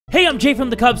Hey, I'm Jay from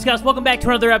the Kubz. Welcome back to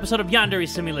another episode of Yandere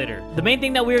Simulator. The main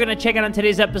thing that we're going to check out on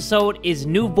today's episode is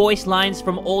new voice lines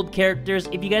from old characters.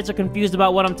 If you guys are confused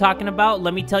about what I'm talking about,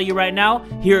 let me tell you right now,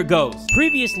 here it goes.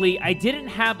 Previously, I didn't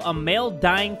have a male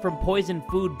dying from poison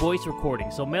food voice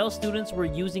recording, so male students were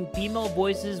using female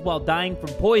voices while dying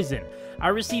from poison. I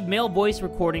received male voice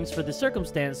recordings for the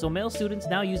circumstance, so male students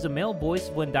now use a male voice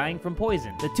when dying from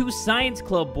poison. The two science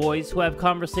club boys who have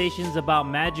conversations about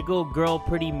magical girl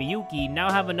pretty Miyuki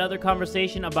now have another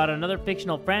conversation about another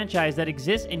fictional franchise that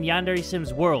exists in Yandere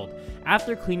Sim's world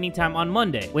after cleaning time on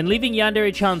Monday. When leaving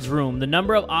Yandere-chan's room, the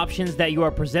number of options that you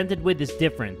are presented with is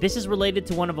different. This is related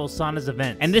to one of Osana's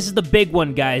events. And this is the big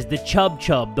one, guys, the Chub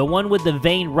Chub, the one with the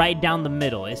vein right down the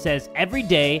middle. It says, every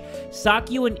day,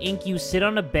 Saikou and Inkyu sit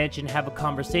on a bench and have a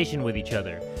conversation with each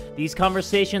other. These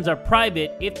conversations are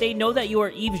private. If they know that you are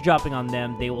eavesdropping on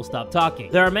them, they will stop talking.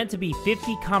 There are meant to be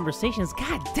 50 conversations,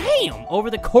 god damn,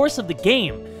 over the course of the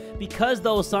game. Because the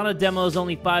Osana demo is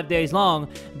only 5 days long,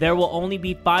 there will only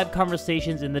be 5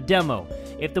 conversations in the demo.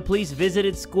 If the police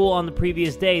visited school on the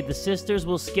previous day, the sisters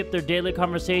will skip their daily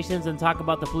conversations and talk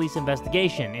about the police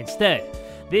investigation instead.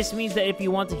 This means that if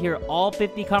you want to hear all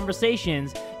 50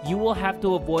 conversations, you will have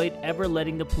to avoid ever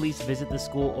letting the police visit the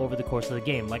school over the course of the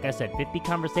game. Like I said, 50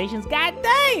 conversations? God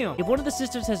damn! If one of the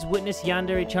sisters has witnessed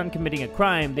Yandere-chan committing a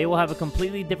crime, they will have a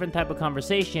completely different type of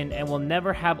conversation and will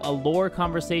never have a lore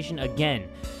conversation again.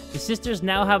 The sisters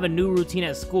now have a new routine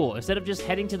at school. Instead of just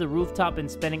heading to the rooftop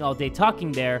and spending all day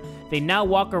talking there, they now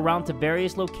walk around to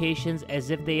various locations as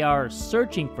if they are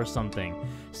searching for something.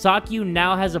 Saikou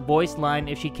now has a voice line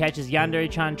if she catches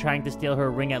Yandere-chan trying to steal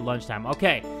her ring at lunchtime.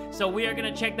 Okay, so we are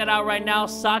gonna check that out right now.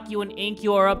 Saikou and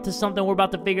Inkyu are up to something. We're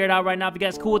about to figure it out right now. If you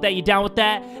guys cool with that, you down with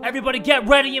that? Everybody get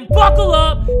ready and buckle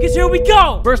up, because here we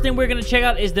go! First thing we're gonna check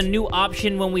out is the new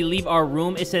option when we leave our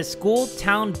room. It says school,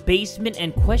 town, basement,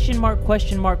 and question mark,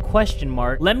 question mark, question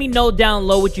mark. Let me know down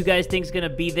low what you guys think is gonna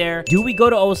be there. Do we go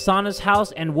to Osana's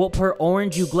house and whoop her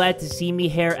orange you glad to see me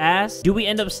hair ass? Do we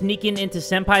end up sneaking into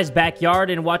Senpai's backyard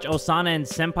and watch Osana and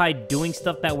Senpai doing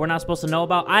stuff that we're not supposed to know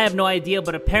about? I have no idea,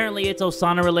 but apparently it's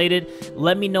Osana related.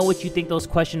 Let me know what you think those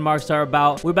question marks are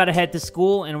about. We're about to head to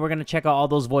school and we're gonna check out all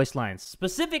those voice lines.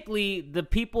 Specifically, the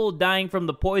people dying from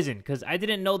the poison, because I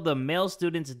didn't know the male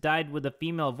students died with a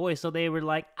female voice, so they were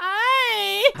like,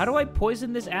 "Aye." How do I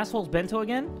poison this asshole's bento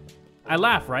again? I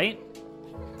laugh, right?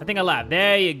 I think I laughed.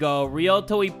 There you go.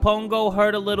 Ryoto Ipongo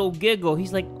heard a little giggle.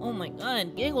 He's like, oh my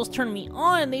god, giggles turn me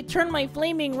on. They turn my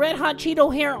flaming red hot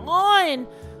Cheeto hair on.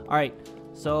 All right,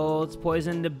 so let's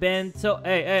poison the bento.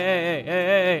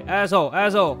 Hey, asshole.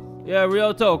 Yeah,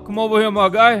 Ryoto, come over here, my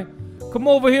guy. Come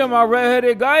over here, my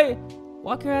redheaded guy.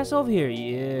 Walk your ass over here.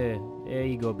 Yeah, there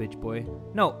you go, bitch boy.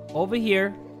 No, over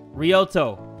here.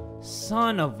 Ryoto,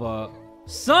 son of a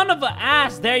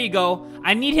ass. There you go.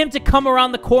 I need him to come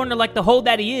around the corner like the hoe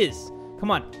that he is.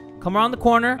 Come on. Come around the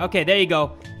corner. Okay, there you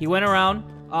go. He went around.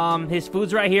 His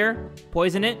food's right here.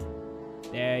 Poison it.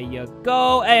 There you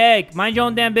go. Hey, mind your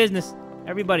own damn business.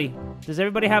 Everybody. Does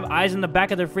everybody have eyes in the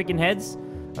back of their freaking heads?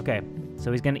 Okay,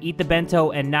 so he's gonna eat the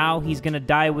bento, and now he's gonna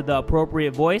die with the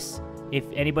appropriate voice. If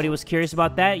anybody was curious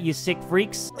about that, you sick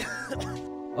freaks.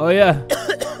 Oh, yeah.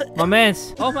 My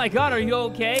mans. Oh my god, are you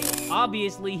okay?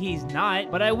 Obviously, he's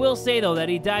not. But I will say, though, that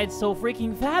he died so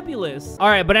freaking fabulous.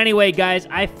 Alright, but anyway, guys,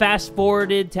 I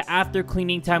fast-forwarded to after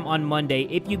cleaning time on Monday.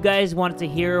 If you guys wanted to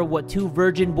hear what two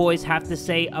virgin boys have to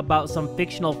say about some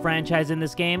fictional franchise in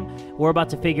this game, we're about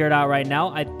to figure it out right now.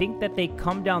 I think that they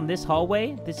come down this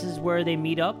hallway. This is where they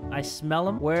meet up. I smell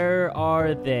them. Where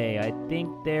are they? I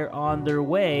think they're on their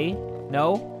way.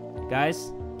 No?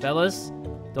 Guys? Fellas?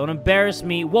 Don't embarrass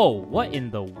me. Whoa, what in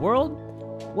the world?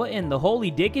 What in the holy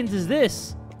dickens is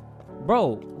this?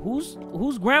 Bro,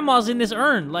 whose grandma's in this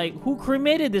urn? Like, who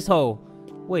cremated this hoe?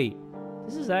 Wait,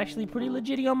 this is actually pretty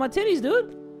legit on my titties,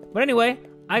 dude. But anyway,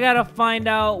 I gotta find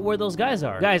out where those guys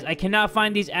are. Guys, I cannot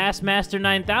find these Assmaster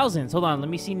 9000s. Hold on, let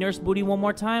me see Nurse Booty one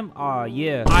more time. Aw,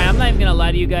 yeah. Alright, I'm not even gonna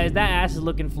lie to you guys. That ass is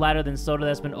looking flatter than soda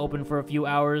that's been open for a few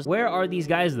hours. Where are these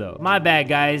guys, though? My bad,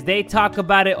 guys. They talk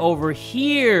about it over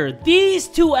here. These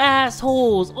two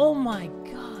assholes. Oh my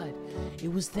god.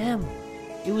 It was them.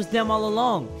 It was them all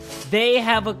along. They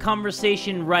have a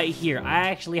conversation right here. I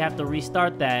actually have to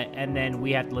restart that, and then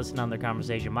we have to listen on their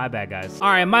conversation. My bad, guys. All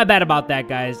right, my bad about that,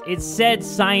 guys. It said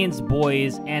science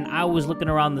boys, and I was looking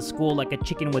around the school like a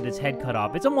chicken with its head cut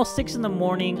off. It's almost 6 in the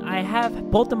morning. I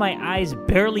have both of my eyes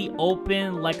barely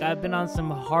open, like I've been on some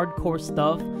hardcore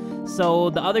stuff. So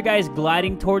the other guy's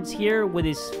gliding towards here with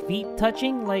his feet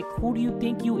touching. Like, who do you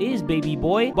think you is, baby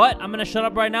boy? But I'm gonna shut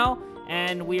up right now,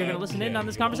 and we are gonna listen in on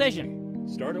this conversation.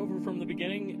 Start over from the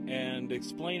beginning and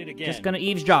explain it again. Just gonna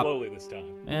eavesdrop. Slowly this time.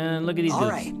 And look at these dudes.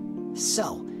 Alright,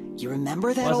 so, you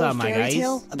remember that What's old up, my fairy guys?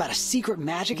 tale about a secret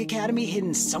magic academy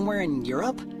hidden somewhere in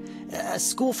Europe? A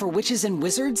school for witches and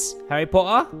wizards? Harry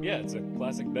Potter? Yeah, it's a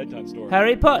classic bedtime story.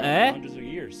 Harry Potter? Hundreds of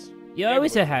years. You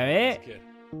always said Harry.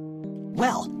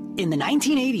 Well, in the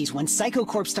 1980s, when Saikou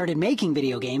Corp started making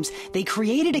video games, they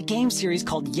created a game series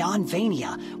called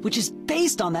Yandere, which is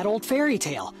based on that old fairy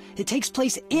tale. It takes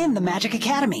place in the Magic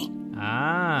Academy.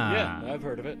 Ah. Yeah, I've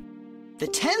heard of it. The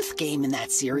 10th game in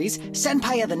that series,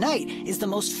 Senpai of the Night, is the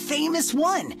most famous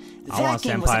one. I want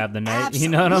game was Senpai an of the Night, you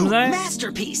know what I'm absolute saying?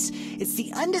 Masterpiece. It's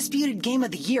the undisputed game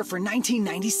of the year for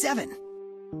 1997.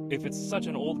 If it's such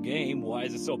an old game, why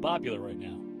is it so popular right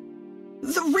now?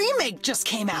 The remake just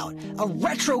came out, a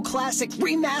retro classic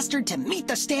remastered to meet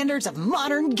the standards of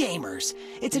modern gamers.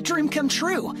 It's a dream come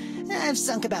true. I've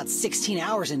sunk about 16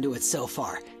 hours into it so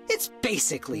far. It's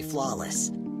basically flawless.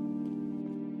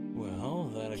 Well,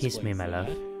 that Kiss me, explains my love.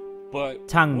 that. But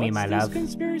Tongue me, what's my this love.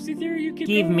 conspiracy theory you keep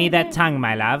Give bringing me up that now? tongue,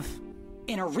 my love.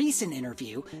 In a recent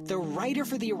interview, the writer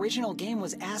for the original game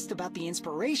was asked about the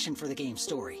inspiration for the game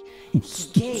story. He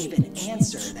gave an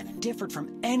answer that differed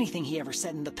from anything he ever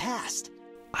said in the past.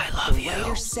 I love The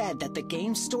writer said that the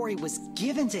game story was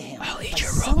given to him I'll eat by your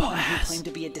someone robo who ass. claimed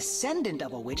to be a descendant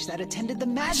of a witch that attended the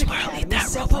Magic swear I'll eat Academy that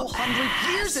several robo hundred ass.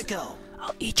 years ago.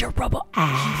 I'll eat your rubble He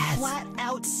ass. flat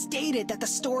out stated that the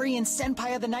story in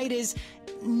Senpai of the Night is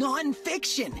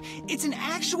non-fiction. It's an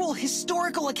actual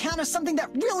historical account of something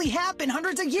that really happened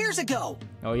hundreds of years ago.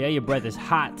 Oh yeah, your breath is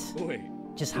hot. Wait,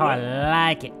 Just how I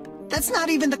like it. That's not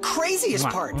even the craziest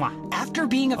Mwah, part. mwah. After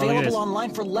being Oh, look at available this.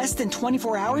 online for less than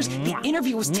 24 hours, the Mwah,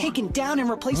 interview was taken down and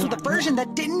replaced with a version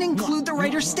that didn't include the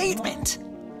writer's statement.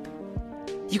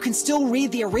 You can still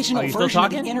read the original Oh, you still version of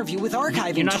the talking? interview with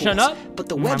archiving You're not tools, shutting up? but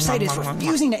the website is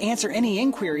refusing to answer any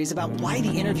inquiries about why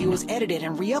the interview was edited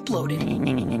and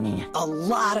re-uploaded. A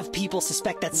lot of people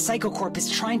suspect that Saikou Corp is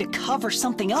trying to cover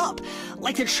something up,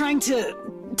 like they're trying to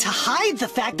hide the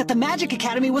fact that the Magic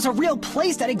Academy was a real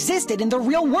place that existed in the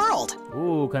real world.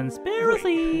 Ooh,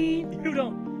 conspiracy. you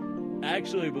don't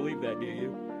actually believe that, do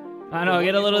you? I know,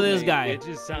 get a little of this It guy.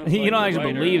 just sounds You like don't the actually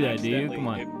writer believe that, do you? accidentally Come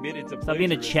on. admitted to Stop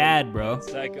being a plagiarism, Chad, bro. and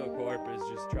Saikou Corp is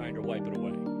just trying to wipe it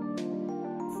away.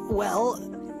 Well,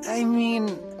 I mean,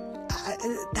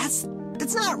 that's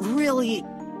not really.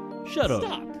 Shut up.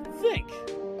 Stop. Think.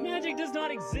 Magic does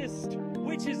not exist.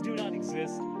 Witches do not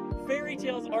exist. Fairy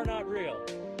tales are not real.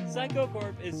 Saikou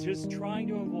Corp is just trying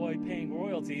to avoid paying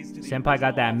royalties to the Senpai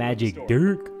got that original magic story.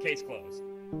 dirk. Case closed.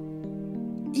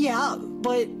 Yeah,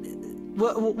 but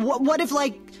what if,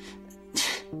 like,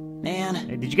 man?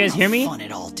 Hey, did you guys hear me? Fun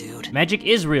it all, dude. Magic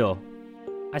is real.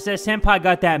 I said Senpai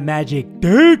got that magic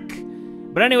dick.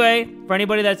 But anyway, for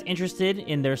anybody that's interested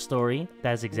in their story,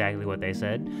 that's exactly what they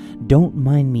said. Don't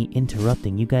mind me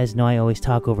interrupting. You guys know I always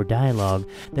talk over dialogue.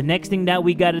 The next thing that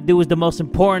we gotta do is the most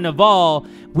important of all.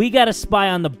 We gotta spy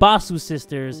on the Basu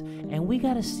sisters, and we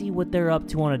gotta see what they're up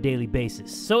to on a daily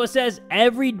basis. So it says,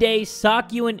 every day,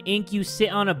 Saikou and Inkyu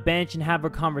sit on a bench and have a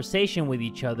conversation with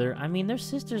each other. I mean, they're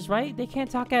sisters, right? They can't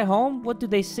talk at home? What, do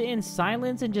they sit in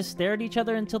silence and just stare at each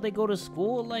other until they go to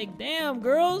school? Like, damn,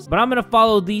 girls. But I'm gonna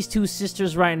follow these two sisters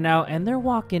right now, and they're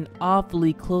walking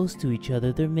awfully close to each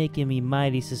other. They're making me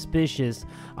mighty suspicious.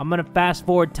 I'm gonna fast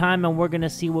forward time, and we're gonna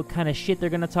see what kind of shit they're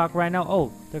gonna talk right now.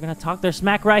 Oh, they're gonna talk their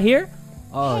smack right here?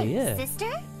 Oh, Hey, yeah. sister?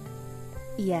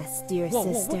 Yes, dear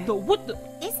Whoa, sister. what the?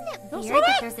 Isn't it Don't weird say that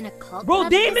that. there's an occult Bro, club at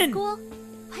this Damon! school?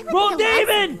 Why would Bro, they allow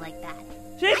Damon! something like that?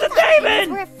 She's I a thought humans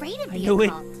demon! were afraid of I the knew it.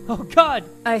 occult. Oh, God.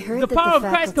 I heard The that power the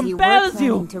of Christ faculty were compels planning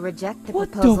you. to reject the What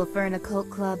the- proposal for an occult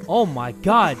club. Oh, my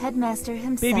God. The headmaster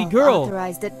himself Baby girl.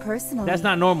 authorized it personally. That's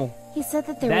not normal. He said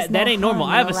that there That- was no that ain't normal.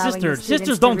 harm I have in a allowing sister. the students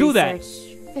Sisters to don't do that. research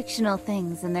fictional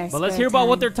things in their But let's spare hear about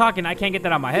what time. they're talking. I can't get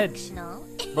that out of my head. Fictional.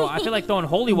 Bro, I feel like throwing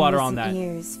holy water on that. In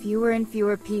recent years, fewer and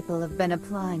fewer people have been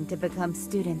applying to become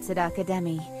students at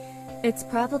Academy. It's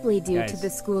probably due Guys, to the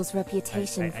school's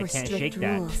reputation I for can't strict shake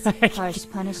that. rules, I can't- harsh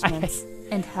punishments,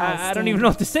 and high I don't even know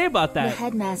what to say about The that.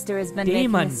 headmaster has been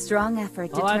Demon. making a strong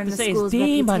effort to All I have turn to the say is school's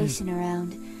demon. reputation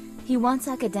around. He wants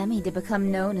Academy to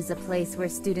become known as a place where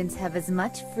students have as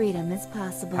much freedom as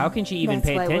possible. How can she even That's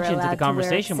pay why we're attention to the allowed wear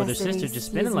conversation with her sister accessories, just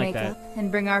spinning use like that? makeup,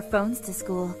 and bring our phones to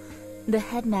school. The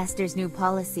headmaster's new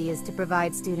policy is to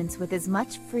provide students with as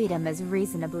much freedom as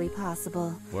reasonably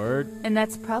possible. Word. And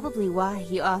that's probably why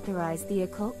he authorized the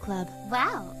occult club.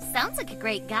 Wow, sounds like a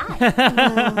great guy.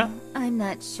 Well, I'm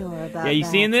not sure about Yeah, you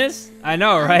that. seeing this? I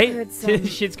know, I've right? heard some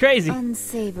Shit's crazy.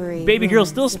 Unsavory Baby girl's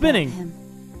still rumors about spinning. him.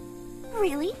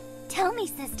 Really? Tell me,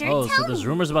 sister. Oh, so tell there's me.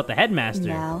 rumors about the headmaster.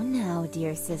 Now,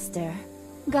 dear sister.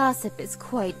 Gossip is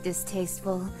quite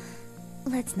distasteful.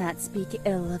 Let's not speak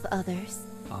ill of others.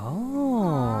 Oh.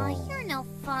 Aw, you're no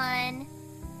fun.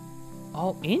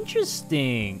 Oh,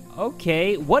 interesting.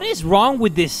 Okay, what is wrong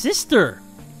with this sister?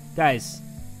 Guys,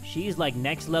 she's like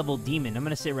next level demon. I'm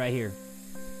gonna sit right here.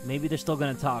 Maybe they're still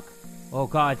gonna talk. Oh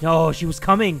god, no, she was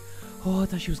coming. Oh, I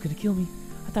thought she was gonna kill me.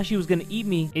 I thought she was gonna eat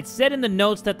me. It said in the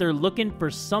notes that they're looking for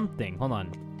something. Hold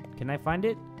on, can I find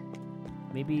it?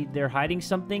 Maybe they're hiding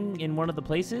something in one of the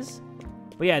places?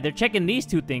 But yeah, they're checking these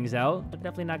two things out. They're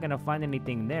definitely not gonna find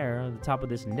anything there. On the top of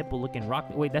this nipple-looking rock.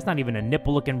 Wait, that's not even a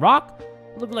nipple-looking rock.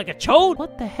 Looking like a chode.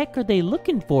 What the heck are they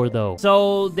looking for, though?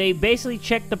 So they basically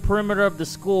checked the perimeter of the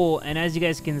school, and as you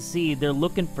guys can see, they're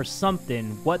looking for something.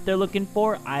 What they're looking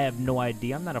for, I have no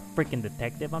idea. I'm not a freaking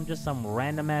detective. I'm just some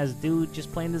random-ass dude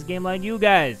just playing this game like you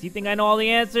guys. You think I know all the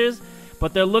answers?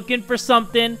 But they're looking for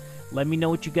something. Let me know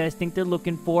what you guys think they're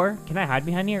looking for. Can I hide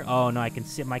behind here? Oh, no, I can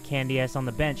sit my candy ass on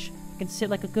the bench. I can sit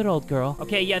like a good old girl.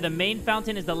 Okay, yeah, the main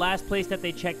fountain is the last place that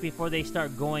they check before they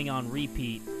start going on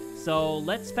repeat. So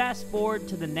let's fast forward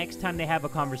to the next time they have a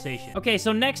conversation. Okay,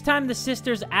 so next time the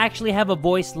sisters actually have a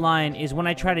voice line is when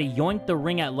I try to yoink the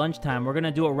ring at lunchtime. We're gonna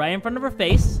do it right in front of her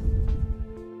face.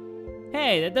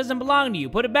 Hey, that doesn't belong to you.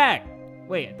 Put it back.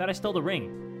 Wait, I thought I stole the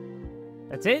ring.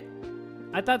 That's it?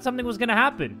 I thought something was gonna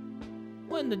happen.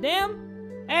 What in the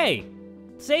damn? Hey,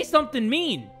 say something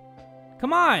mean.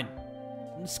 Come on.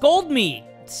 Scold me.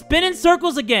 Spin in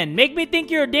circles again. Make me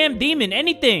think you're a damn demon.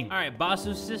 Anything. All right,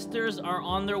 Basu's sisters are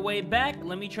on their way back.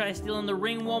 Let me try stealing the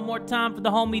ring one more time for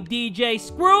the homie DJ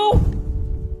Screw.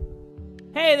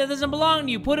 Hey, that doesn't belong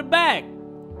to you. Put it back.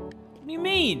 What do you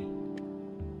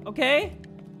mean? Okay.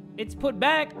 It's put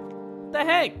back. What the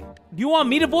heck? Do you want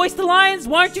me to voice the lines?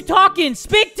 Why aren't you talking?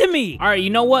 Speak to me! Alright, you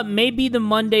know what? Maybe the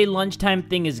Monday lunchtime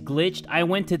thing is glitched. I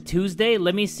went to Tuesday.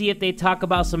 Let me see if they talk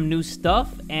about some new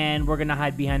stuff. And we're gonna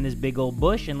hide behind this big old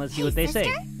bush and let's see what they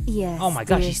say. Yes. Oh my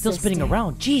gosh, dear she's still sister. spinning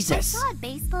around. Jesus! I saw a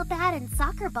baseball bat and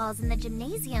soccer balls in the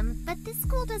gymnasium, but this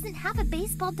school doesn't have a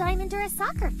baseball diamond or a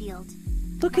soccer field.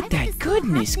 Look Why at would that this school have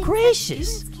goodness things that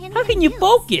gracious! students can't How can even you use?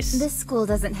 focus? This school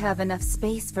doesn't have enough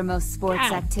space for most sports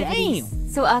God activities. damn.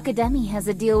 So Academy has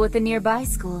a deal with a nearby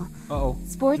school. Uh-oh.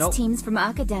 Sports Nope. teams from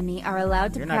Academy are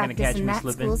allowed to You're not gonna practice catch in me that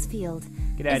slipping. school's field.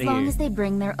 Get out As of long here. as they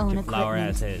bring their own Your flower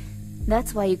ass equipment. head.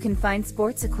 That's why you can find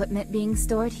sports equipment being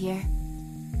stored here.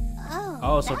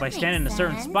 Oh, So if I that stand in a makes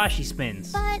certain sense. spot, she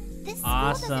spins. But this school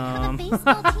Awesome. doesn't have a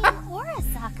baseball team or a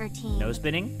soccer team. No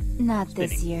spinning? Not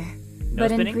this Spinning. year. No But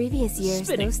spinning? in previous years,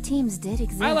 Spinning. those teams did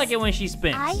exist. I like it when she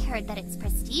spins. I heard that it's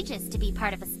prestigious to be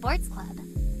part of a sports club.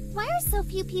 Why are so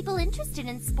few people interested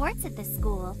in sports at this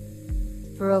school?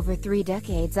 For over 3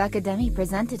 decades, Academy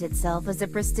presented itself as a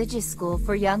prestigious school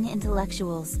for young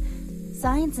intellectuals.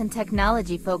 Science and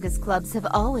technology-focused clubs have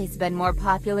always been more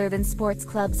popular than sports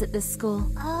clubs at this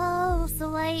school. Oh, so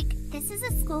like, this is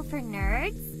a school for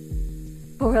nerds?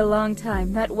 For a long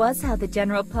time, that was how the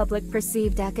general public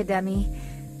perceived Academy.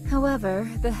 However,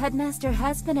 the Headmaster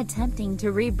has been attempting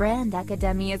to rebrand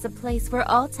Academy as a place where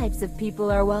all types of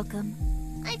people are welcome.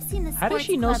 I've seen the How does sports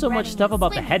she know club so much running stuff and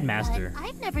about the swimming, Headmaster? but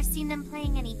I've never seen them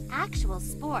playing any actual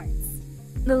sports.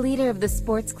 The leader of the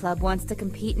sports club wants to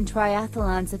compete in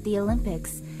triathlons at the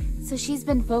Olympics, so she's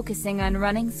been focusing on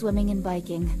running, swimming, and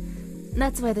biking.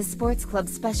 That's why the sports club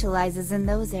specializes in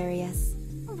those areas.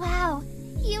 Wow,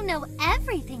 you know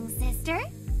everything, sister.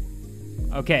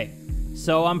 Okay,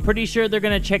 so I'm pretty sure they're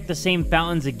gonna check the same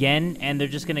fountains again, and they're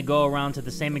just gonna go around to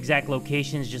the same exact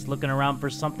locations, just looking around for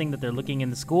something that they're looking in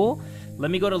the school. Let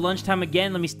me go to lunchtime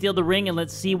again, let me steal the ring, and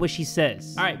let's see what she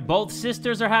says. Alright, both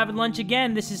sisters are having lunch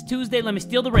again. This is Tuesday, let me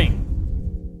steal the ring.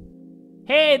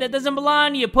 Hey, that doesn't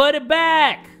belong to you, put it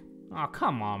back! Oh,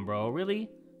 come on, bro, really?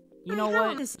 You know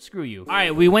what? Screw you.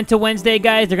 Alright, we went to Wednesday,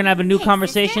 guys. They're gonna have a new Hey,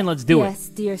 conversation. sister? Let's do Yes,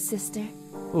 dear sister.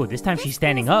 it. Ooh, this time she's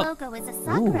standing school's up. logo is a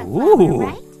sakura Ooh. flower,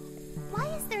 right? Why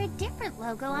is there a different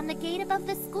logo on the gate above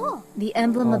the school? The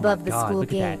emblem Oh my above the God, school look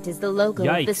at gate that. is the logo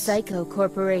of the Yikes. Saikou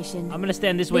Corporation. I'm gonna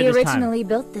stand this way They this time. originally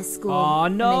built this school, Oh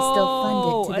and they still fund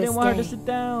it no! to I didn't this want her to day. sit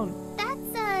down.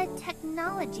 That's a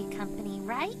technology company,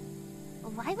 right?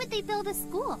 Why would they build a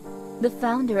school? The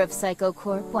founder of Saikou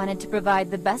Corp wanted to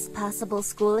provide the best possible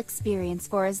school experience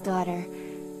for his daughter,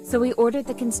 so he ordered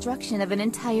the construction of an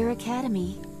entire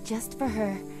academy, just for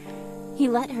her. He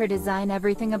let her design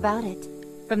everything about it,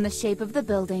 from the shape of the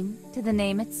building to the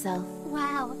name itself.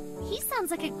 Wow, he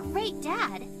sounds like a great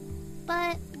dad.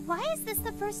 But why is this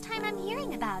the first time I'm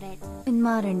hearing about it? In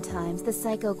modern times, the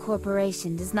Saikou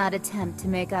Corporation does not attempt to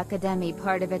make Academy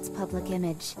part of its public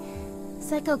image.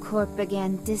 Saikou Corp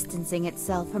began distancing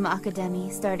itself from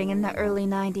Academy starting in the early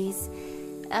 90s,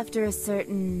 after a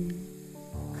certain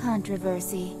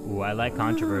controversy. Ooh, I like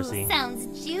controversy. Ooh,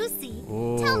 sounds juicy.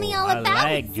 Ooh, Tell me all I about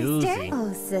like it, juicy. sister.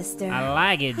 Oh, sister. I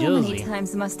like it How many juicy.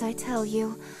 times must I tell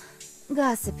you?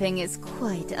 Gossiping is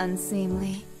quite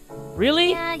unseemly.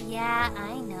 Really? Yeah,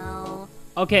 I know.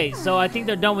 Okay, so I think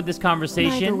they're done with this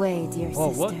conversation. By the way, dear Whoa,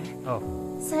 sister. what?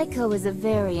 Oh. Saikou is a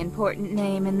very important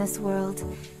name in this world.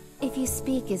 If you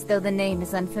speak as though the name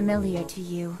is unfamiliar to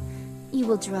you, you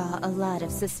will draw a lot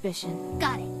of suspicion.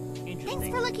 Got it. Thanks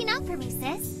Interesting. for looking out for me,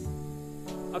 sis.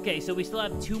 Okay, so we still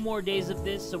have 2 more days of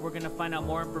this, so we're gonna find out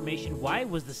more information. Why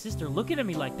was the sister looking at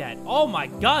me like that? Oh my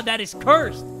god, that is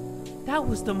cursed! That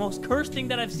was the most cursed thing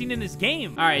that I've seen in this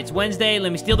game. Alright, it's Wednesday.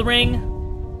 Let me steal the ring.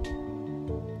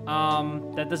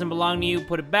 That doesn't belong to you.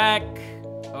 Put it back.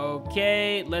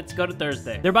 Okay, let's go to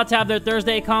Thursday. They're about to have their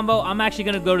Thursday combo. I'm actually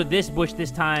gonna go to this bush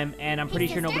this time, and I'm pretty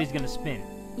sure sister? nobody's gonna spin.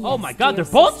 Yes, Oh my god, dear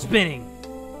they're both sister. spinning!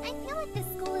 I feel like this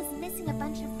school is missing a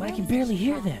bunch of But I can rooms barely to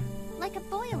hear check. them. Like a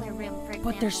boiler room, for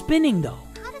example. But they're spinning though.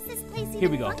 How does this place even Here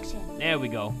we go. function? There we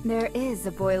go. There is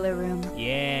a boiler room.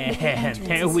 Yeah, entrance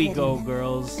there is we hidden. go,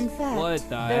 girls. In fact, What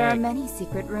the there are heck? many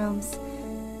secret rooms.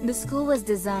 The school was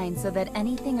designed so that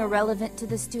anything irrelevant to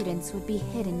the students would be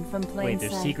hidden from plain Wait,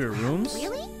 there's sight. secret rooms?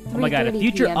 Really? Oh my god, if 3:30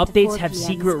 future PM to updates 4 have PM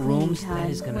secret is rooms, cleaning that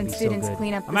time is gonna when be so students good.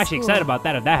 clean up I'm the actually school. excited about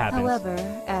that if that happens.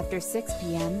 However, after 6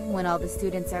 p.m., when all the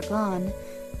students are gone,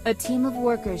 a team of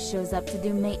workers shows up to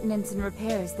do maintenance and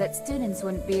repairs that students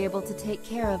wouldn't be able to take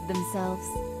care of themselves.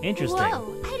 Interesting.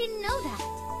 Whoa, I didn't know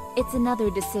that. It's another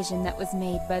decision that was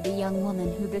made by the young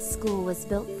woman who this school was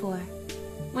built for.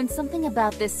 When something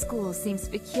about this school seems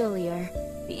peculiar,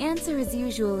 the answer is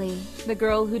usually the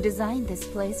girl who designed this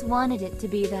place wanted it to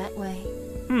be that way.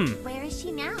 Where is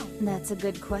she now? That's a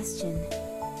good question.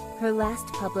 Her last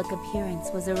public appearance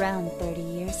was around 30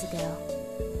 years ago.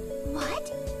 What?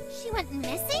 She went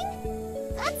missing?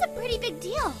 That's a pretty big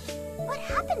deal. What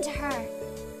happened to her?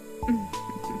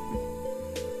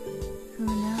 Who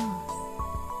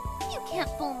knows? You can't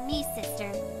fool me, sister.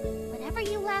 Whenever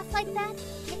you laugh like that,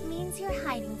 it means you're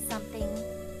hiding something.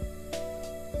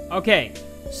 Okay,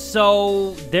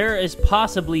 so there is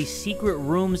possibly secret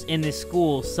rooms in this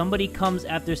school. Somebody comes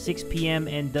after 6 p.m.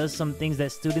 and does some things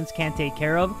that students can't take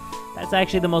care of. That's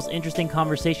actually the most interesting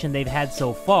conversation they've had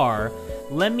so far.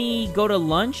 Let me go to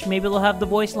lunch. Maybe they'll have the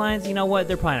voice lines. You know what?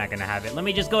 They're probably not going to have it. Let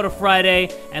me just go to Friday,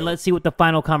 and let's see what the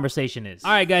final conversation is.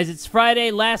 All right, guys, it's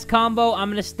Friday, last combo. I'm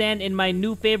going to stand in my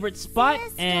new favorite spot,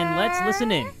 and let's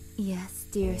listen in. Yes,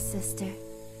 dear sister.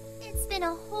 It's been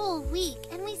a whole week,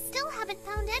 and we still haven't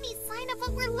found any sign of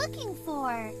what we're looking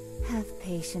for. Have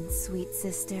patience, sweet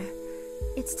sister.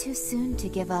 It's too soon to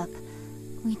give up.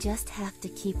 We just have to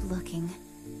keep looking.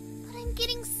 But I'm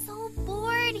getting so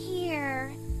bored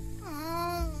here.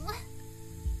 Oh.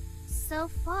 So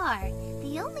far,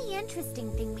 the only interesting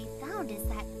thing we found is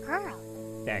that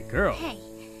girl. That girl. Hey,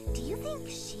 do you think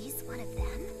she's one of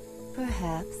them?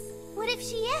 Perhaps. What if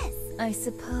she is? I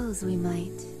suppose we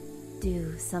might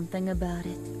do something about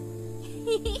it.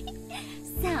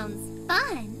 Sounds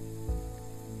fun.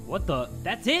 What the?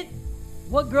 That's it?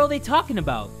 What girl are they talking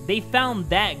about? They found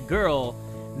that girl.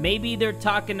 Maybe they're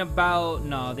talking about...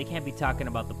 No, they can't be talking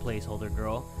about the placeholder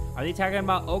girl. Are they talking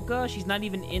about Oka? She's not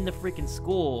even in the freaking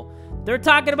school. They're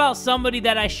talking about somebody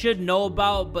that I should know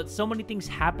about, but so many things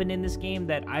happen in this game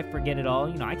that I forget it all.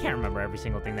 You know, I can't remember every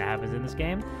single thing that happens in this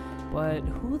game. But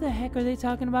who the heck are they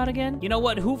talking about again? You know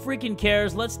what? Who freaking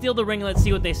cares? Let's steal the ring and let's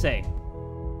see what they say.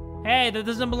 Hey, that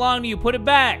doesn't belong to you. Put it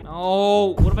back.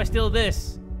 Oh, what if I steal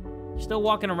this? You're still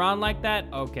walking around like that?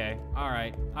 Okay. All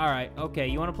right. Okay,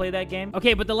 you want to play that game?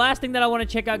 Okay, but the last thing that I want to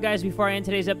check out, guys, before I end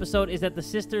today's episode is that the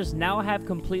sisters now have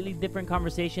completely different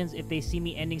conversations if they see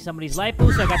me ending somebody's life. So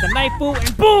I got the knife,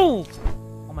 and boom!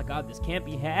 Oh my god, this can't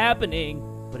be happening.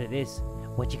 But it is.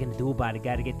 What you gonna do about it?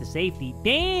 Gotta get to safety.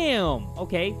 Damn!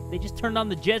 Okay, they just turned on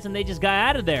the jets and they just got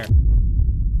out of there.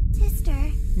 Sister.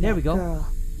 There we go. Girl,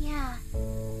 Yeah.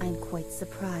 I'm quite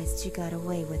surprised she got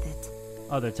away with it.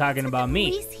 Oh, they're talking With about the me.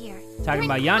 police here. Talking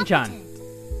They're about Yanchan.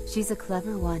 incompetent. She's a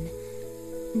clever one.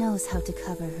 Knows how to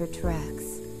cover her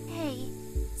tracks. Hey,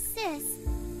 sis,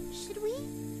 should we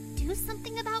do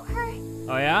something about her?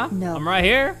 Oh yeah? No. I'm right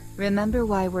here. Remember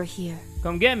why we're here.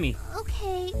 Come get me.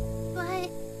 Okay, but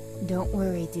Don't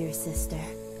worry, dear sister.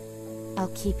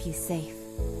 I'll keep you safe.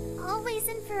 always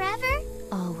and forever?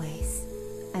 Always.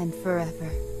 And forever.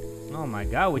 Oh my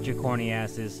god, with your corny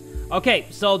asses. Okay,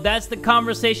 so that's the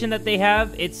conversation that they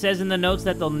have. It says in the notes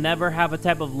that they'll never have a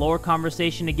type of lore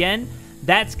conversation again.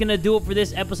 that's gonna do it for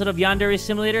this episode of Yandere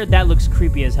Simulator. That looks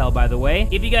creepy as hell, by the way.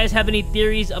 If you guys have any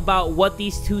theories about what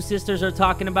these two sisters are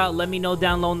talking about, let me know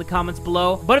down low in the comments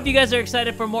below. But if you guys are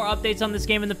excited for more updates on this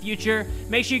game in the future,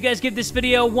 make sure you guys give this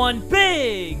video one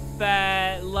big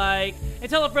fat like, and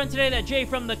tell a friend today that Jay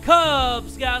from the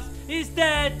Kubz is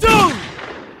dead. Dude!